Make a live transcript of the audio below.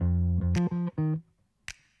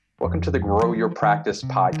Welcome to the Grow Your Practice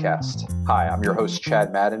podcast. Hi, I'm your host,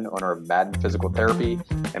 Chad Madden, owner of Madden Physical Therapy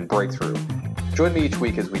and Breakthrough. Join me each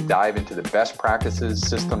week as we dive into the best practices,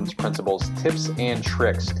 systems, principles, tips, and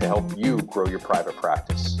tricks to help you grow your private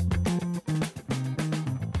practice.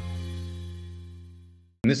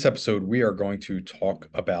 In this episode, we are going to talk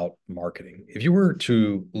about marketing. If you were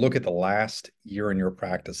to look at the last year in your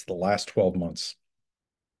practice, the last 12 months,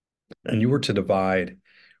 and you were to divide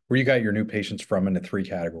where you got your new patients from into three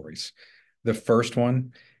categories. The first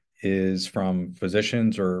one is from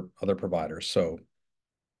physicians or other providers. So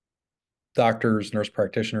doctors, nurse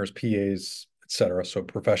practitioners, PAs, etc. So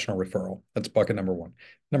professional referral. That's bucket number one.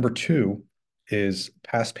 Number two is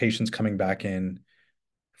past patients coming back in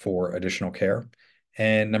for additional care.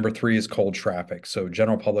 And number three is cold traffic. So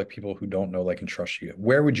general public, people who don't know, like, and trust you.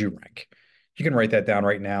 Where would you rank? You can write that down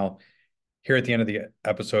right now. Here at the end of the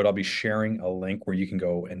episode, I'll be sharing a link where you can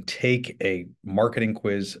go and take a marketing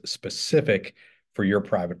quiz specific for your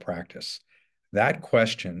private practice. That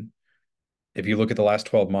question, if you look at the last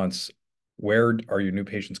 12 months, where are your new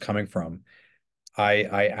patients coming from? I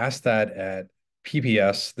asked that at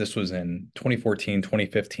PPS. This was in 2014,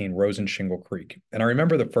 2015, Rose and Shingle Creek. And I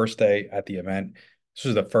remember the first day at the event, this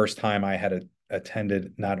was the first time I had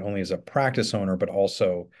attended not only as a practice owner, but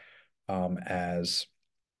also as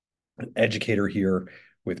educator here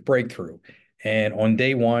with Breakthrough. And on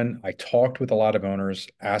day one, I talked with a lot of owners,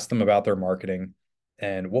 asked them about their marketing.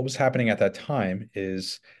 And what was happening at that time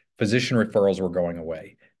is physician referrals were going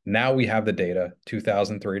away. Now we have the data,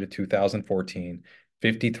 2003 to 2014,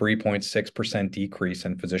 53.6% decrease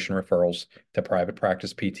in physician referrals to private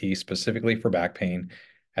practice PT, specifically for back pain.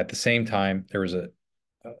 At the same time, there was a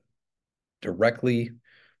directly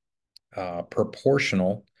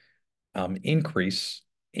proportional increase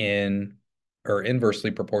in, or inversely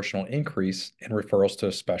proportional increase in referrals to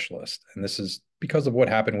a specialist. And this is because of what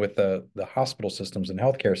happened with the hospital systems and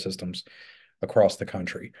healthcare systems across the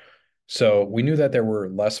country. So we knew that there were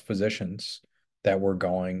less physicians that were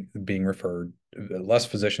being referred, less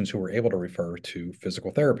physicians who were able to refer to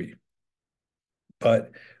physical therapy.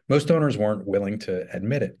 But most owners weren't willing to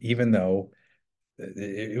admit it, even though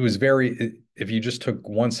it was if you just took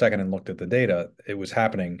 1 second and looked at the data, it was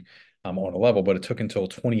happening on a level, but it took until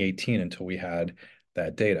 2018 until we had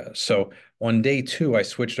that data. So on day two, I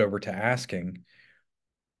switched over to asking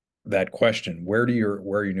that question, where are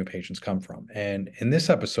your new patients come from? And in this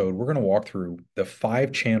episode, we're going to walk through the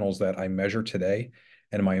 5 channels that I measure today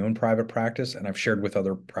in my own private practice, and I've shared with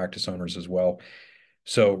other practice owners as well.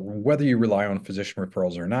 So whether you rely on physician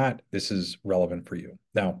referrals or not, this is relevant for you.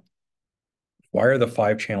 Now, why are the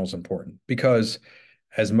 5 channels important? Because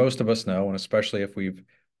as most of us know, and especially if we've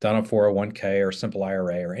done a 401k or simple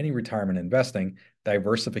IRA or any retirement investing,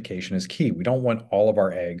 diversification is key. We don't want all of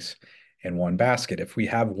our eggs in one basket. If we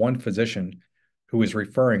have one physician who is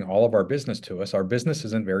referring all of our business to us, our business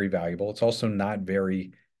isn't very valuable. It's also not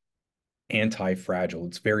very anti-fragile.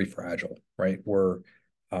 It's very fragile, right?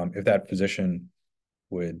 If that physician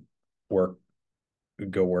would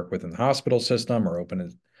go work within the hospital system or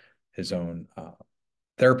open his own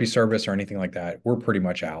therapy service or anything like that, we're pretty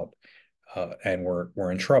much out and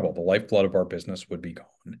we're in trouble. The lifeblood of our business would be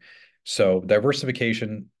gone. So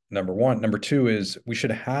diversification, number one. Number two is we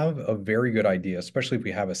should have a very good idea, especially if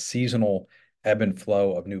we have a seasonal ebb and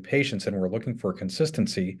flow of new patients and we're looking for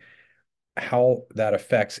consistency, how that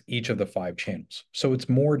affects each of the 5 channels. So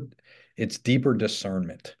it's deeper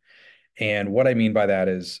discernment. And what I mean by that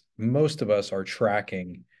is most of us are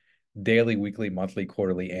tracking daily, weekly, monthly,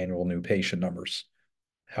 quarterly, annual new patient numbers.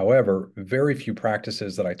 However, very few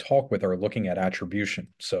practices that I talk with are looking at attribution.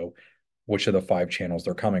 So which of the 5 channels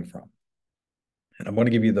they're coming from. And I'm going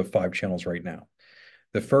to give you the 5 channels right now.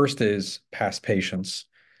 The first is past patients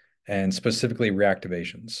and specifically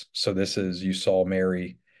reactivations. So this is, you saw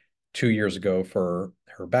Mary 2 years ago for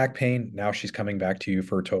her back pain. Now she's coming back to you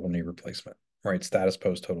for a total knee replacement, right? Status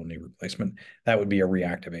post total knee replacement. That would be a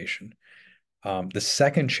reactivation. The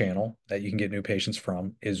second channel that you can get new patients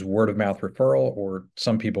from is word of mouth referral, or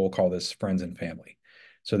some people call this friends and family.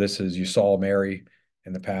 So this is, you saw Mary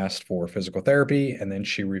in the past for physical therapy, and then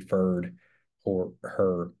she referred for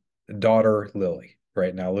her daughter, Lily.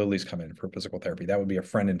 Right now, Lily's come in for physical therapy. That would be a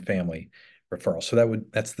friend and family referral. So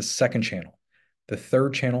that's the second channel. The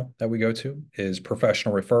third channel that we go to is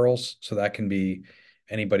professional referrals. So that can be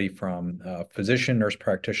anybody from physician, nurse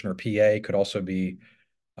practitioner, PA, could also be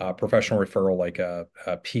professional referral like a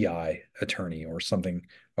PI attorney or something,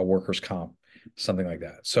 a workers' comp, something like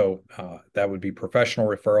that. So that would be professional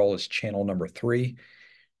referral is channel number 3.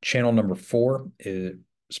 Channel number 4 is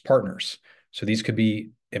partners. So these could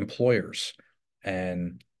be employers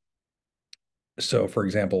and So, for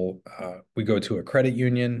example, we go to a credit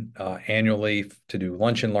union annually to do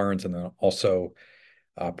lunch and learns, and then also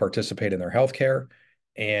participate in their healthcare,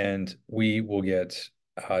 and we will get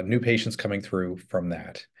new patients coming through from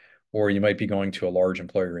that. Or you might be going to a large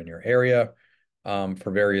employer in your area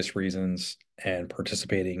for various reasons and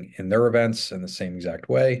participating in their events in the same exact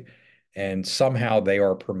way, and somehow they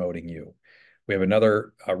are promoting you. We have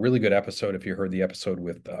another really good episode. If you heard the episode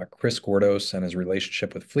with Chris Gordos and his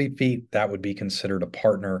relationship with Fleet Feet, that would be considered a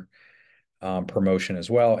partner promotion as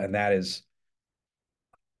well. And that is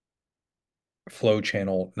flow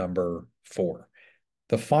channel number 4.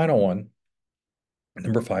 The final one,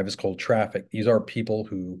 number 5, is called traffic. These are people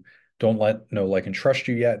who don't know, like, and trust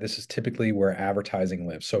you yet. This is typically where advertising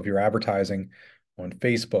lives. So if you're advertising on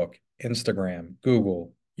Facebook, Instagram,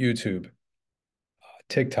 Google, YouTube,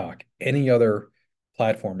 TikTok, any other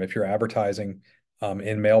platform, if you're advertising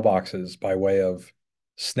in mailboxes by way of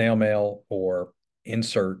snail mail or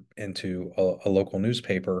insert into a local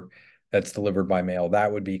newspaper that's delivered by mail,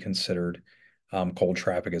 that would be considered cold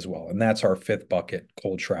traffic as well. And that's our 5th bucket,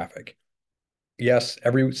 cold traffic. Yes,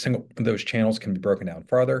 every single one of those channels can be broken down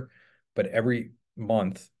further, but every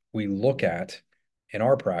month we look at in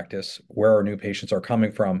our practice where our new patients are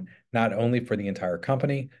coming from, not only for the entire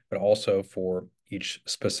company, but also for each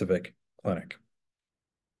specific clinic.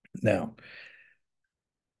 Now,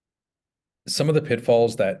 some of the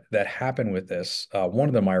pitfalls that happen with this, one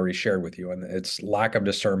of them I already shared with you, and it's lack of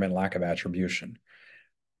discernment, lack of attribution.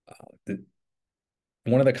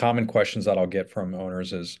 One of the common questions that I'll get from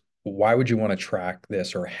owners is, why would you want to track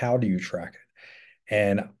this, or how do you track it?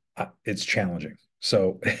 And it's challenging.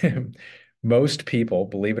 So most people,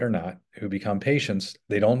 believe it or not, who become patients,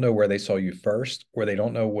 they don't know where they saw you first, or they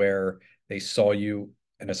don't know where they saw you,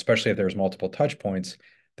 and especially if there's multiple touch points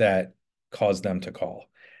that cause them to call.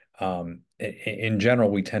 In general,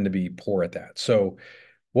 we tend to be poor at that. So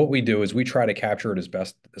what we do is we try to capture it as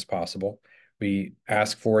best as possible. We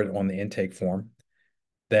ask for it on the intake form.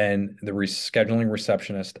 Then the scheduling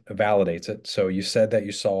receptionist validates it. So you said that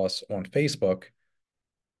you saw us on Facebook.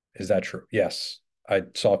 Is that true? Yes. I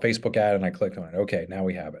saw a Facebook ad and I clicked on it. Okay, now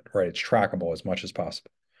we have it, right? It's trackable as much as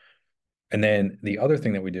possible. And then the other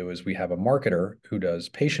thing that we do is we have a marketer who does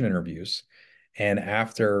patient interviews. And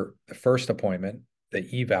after the first appointment,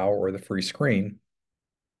 the eval or the free screen,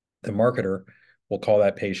 the marketer will call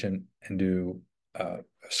that patient and do a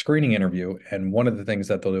screening interview. And one of the things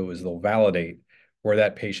that they'll do is they'll validate where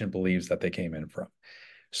that patient believes that they came in from.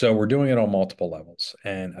 So we're doing it on multiple levels.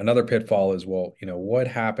 And another pitfall is, well, what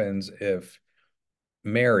happens if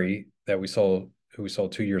Mary, who we saw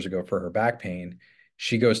 2 years ago for her back pain,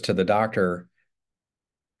 she goes to the doctor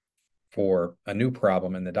for a new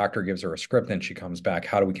problem and the doctor gives her a script and she comes back?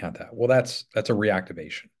 How do we count that? Well, that's a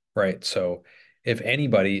reactivation, right? So if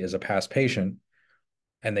anybody is a past patient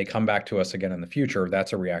and they come back to us again in the future,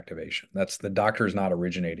 that's a reactivation. That's the doctor's not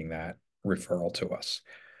originating that referral to us.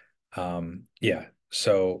 Yeah.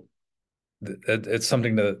 So it's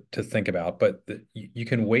something to think about, but you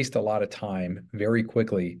can waste a lot of time very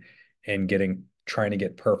quickly in trying to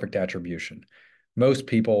get perfect attribution. Most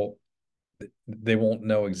people, they won't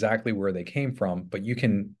know exactly where they came from, but you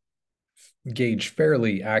can gauge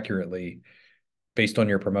fairly accurately based on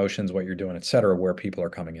your promotions, what you're doing, et cetera, where people are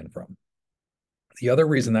coming in from. The other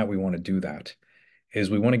reason that we want to do that is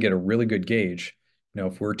we want to get a really good gauge.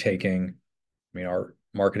 If we're taking, our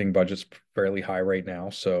marketing budget's fairly high right now,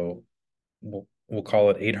 so we'll call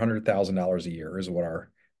it $800,000 a year is what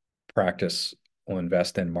our practice will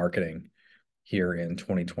invest in marketing here in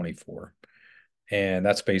 2024. And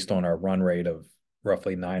that's based on our run rate of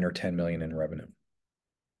roughly 9 or 10 million in revenue.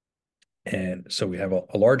 And so we have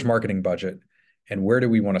a large marketing budget. And where do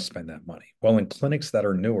we want to spend that money? Well, in clinics that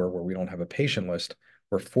are newer, where we don't have a patient list,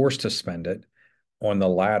 we're forced to spend it on the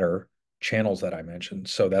latter channels that I mentioned.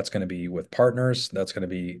 So that's going to be with partners, that's going to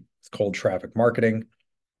be cold traffic marketing,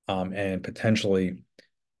 and potentially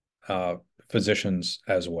physicians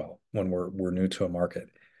as well when we're new to a market.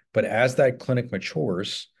 But as that clinic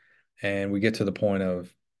matures and we get to the point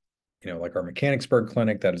of, like our Mechanicsburg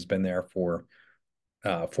clinic that has been there for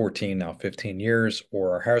 14, now 15 years,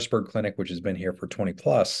 or our Harrisburg clinic, which has been here for 20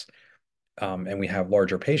 plus, and we have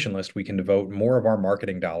larger patient lists, we can devote more of our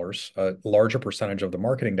marketing dollars, a larger percentage of the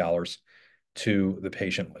marketing dollars to the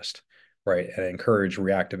patient list, right? And encourage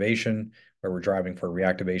reactivation, where we're driving for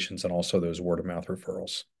reactivations and also those word of mouth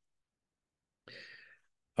referrals.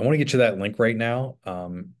 I want to get you that link right now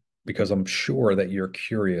because I'm sure that you're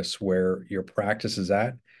curious where your practice is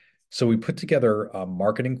at. So we put together a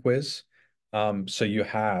marketing quiz. So you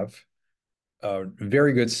have a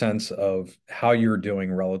very good sense of how you're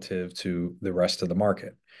doing relative to the rest of the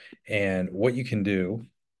market. And what you can do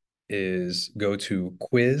is go to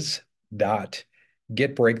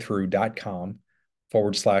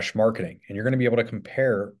quiz.getbreakthrough.com/marketing. And you're going to be able to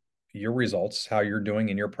compare your results, how you're doing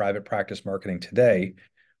in your private practice marketing today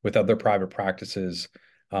with other private practices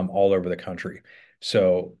all over the country.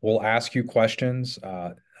 So we'll ask you questions.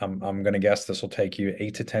 I'm going to guess this will take you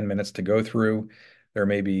 8 to 10 minutes to go through. There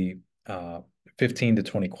may be 15 to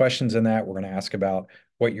 20 questions in that. We're going to ask about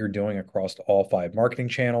what you're doing across all 5 marketing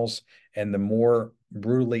channels. And the more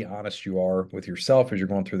brutally honest you are with yourself as you're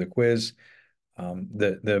going through the quiz,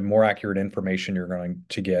 the more accurate information you're going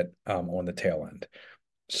to get on the tail end.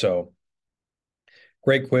 So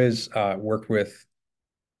great quiz. Worked with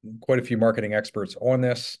quite a few marketing experts on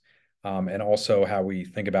this, and also how we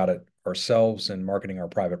think about it ourselves and marketing our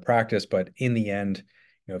private practice. But in the end,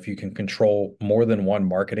 if you can control more than one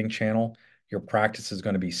marketing channel, your practice is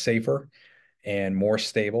going to be safer and more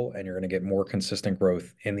stable, and you're going to get more consistent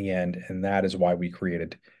growth in the end. And that is why we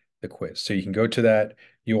created the quiz. So you can go to that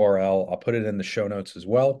URL. I'll put it in the show notes as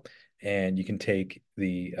well, and you can take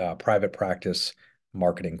the private practice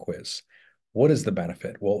marketing quiz. What is the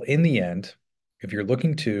benefit? Well, in the end, if you're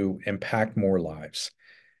looking to impact more lives,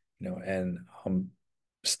 and I'm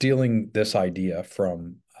stealing this idea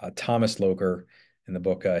from Thomas Locher in the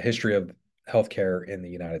book History of Healthcare in the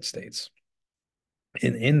United States.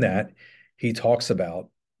 And in that, he talks about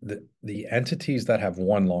the entities that have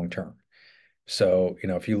one long term. So,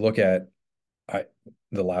 if you look at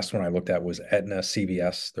the last one I looked at was Aetna,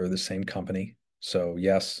 CVS. They're the same company. So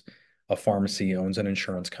yes, a pharmacy owns an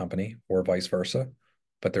insurance company or vice versa,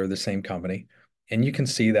 but they're the same company. And you can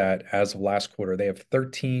see that as of last quarter, they have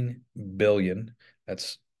 13 billion,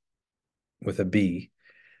 that's with a B,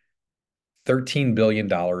 $13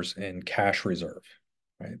 billion in cash reserve,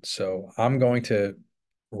 right? So I'm going to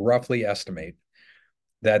roughly estimate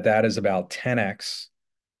that that is about 10x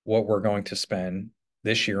what we're going to spend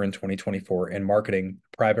this year in 2024 in marketing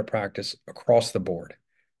private practice across the board,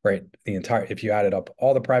 right? If you added up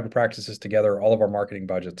all the private practices together, all of our marketing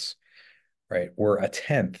budgets, right, we're a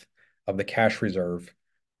tenth of the cash reserve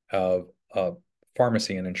of a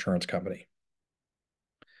pharmacy and insurance company.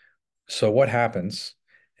 So what happens,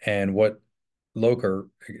 and what Locher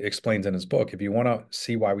explains in his book, if you want to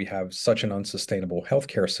see why we have such an unsustainable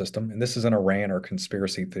healthcare system, and this isn't a rant or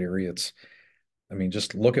conspiracy theory,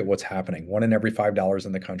 just look at what's happening. 1 in every $5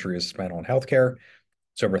 in the country is spent on healthcare.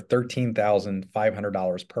 It's over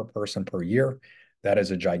 $13,500 per person per year. That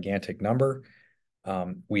is a gigantic number.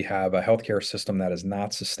 We have a healthcare system that is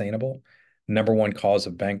not sustainable. Number one cause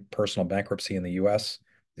of personal bankruptcy in the US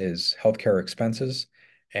is healthcare expenses.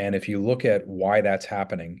 And if you look at why that's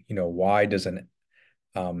happening, why does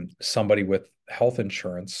somebody with health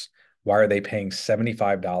insurance, why are they paying a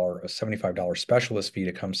 $75 specialist fee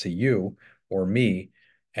to come see you or me,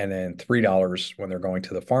 and then $3 when they're going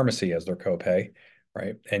to the pharmacy as their copay,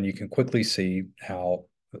 right? And you can quickly see how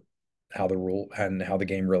the rule and how the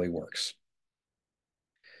game really works.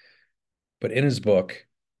 But in his book,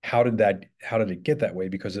 how did it get that way?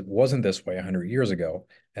 Because it wasn't this way 100 years ago.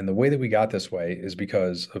 And the way that we got this way is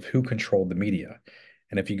because of who controlled the media.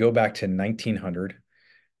 And if you go back to 1900,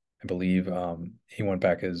 I believe he went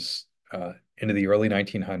back into the early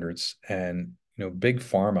 1900s, and big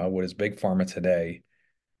pharma, what is big pharma today,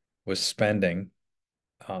 was spending,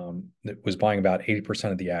 was buying about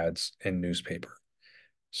 80% of the ads in newspaper.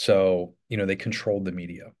 So they controlled the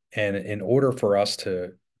media, and in order for us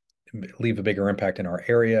to leave a bigger impact in our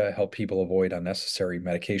area, help people avoid unnecessary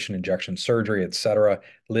medication, injection, surgery, et cetera,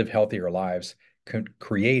 live healthier lives,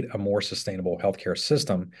 create a more sustainable healthcare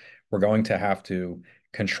system, we're going to have to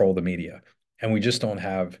control the media. And we just don't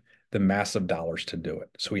have the massive dollars to do it.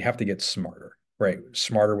 So we have to get smarter, right?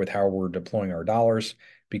 Smarter with how we're deploying our dollars,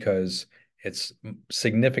 because it's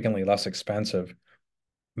significantly less expensive,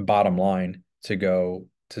 bottom line, to go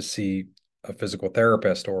to see a physical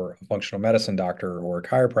therapist or a functional medicine doctor or a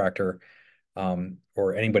chiropractor,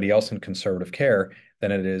 or anybody else in conservative care,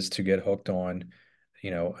 than it is to get hooked on,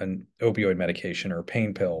 an opioid medication or a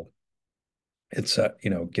pain pill. It's get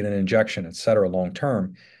an injection, et cetera. Long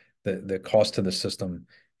term, the cost to the system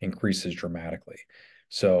increases dramatically.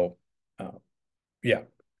 So, yeah,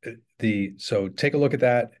 so take a look at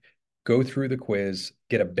that. Go through the quiz,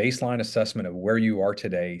 get a baseline assessment of where you are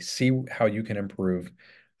today, see how you can improve.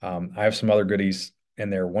 I have some other goodies in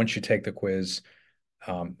there once you take the quiz,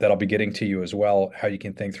 that I'll be getting to you as well, how you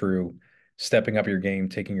can think through stepping up your game,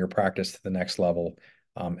 taking your practice to the next level,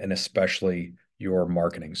 and especially your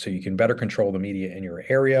marketing. So you can better control the media in your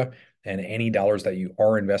area, and any dollars that you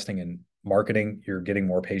are investing in marketing, you're getting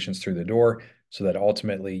more patients through the door so that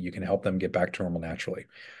ultimately you can help them get back to normal naturally.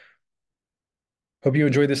 Hope you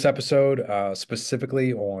enjoyed this episode,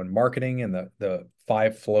 specifically on marketing and the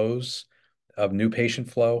 5 flows of new patient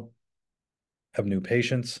flow, of new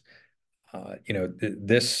patients.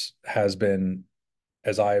 This has been,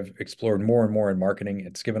 as I've explored more and more in marketing,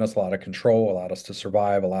 it's given us a lot of control, allowed us to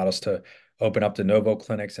survive, allowed us to open up de novo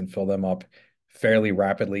clinics and fill them up fairly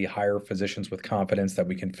rapidly, hire physicians with confidence that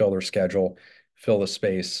we can fill their schedule, fill the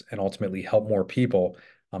space, and ultimately help more people,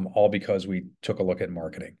 all because we took a look at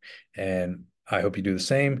marketing. And I hope you do the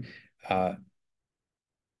same.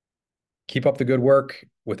 Keep up the good work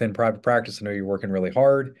within private practice. I know you're working really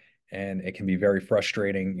hard, and it can be very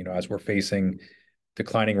frustrating, as we're facing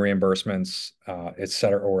declining reimbursements, et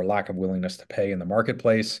cetera, or lack of willingness to pay in the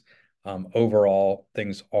marketplace. Overall,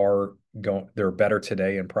 things they're better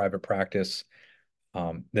today in private practice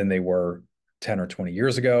than they were 10 or 20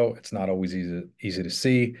 years ago. It's not always easy to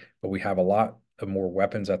see, but we have a lot of more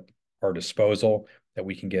weapons at our disposal that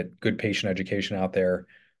we can get good patient education out there,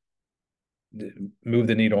 move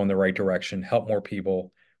the needle in the right direction, help more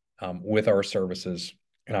people with our services.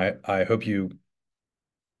 And I hope you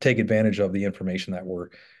take advantage of the information that we're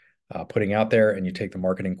putting out there, and you take the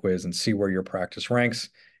marketing quiz and see where your practice ranks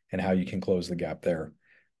and how you can close the gap there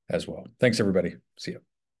as well. Thanks, everybody. See you.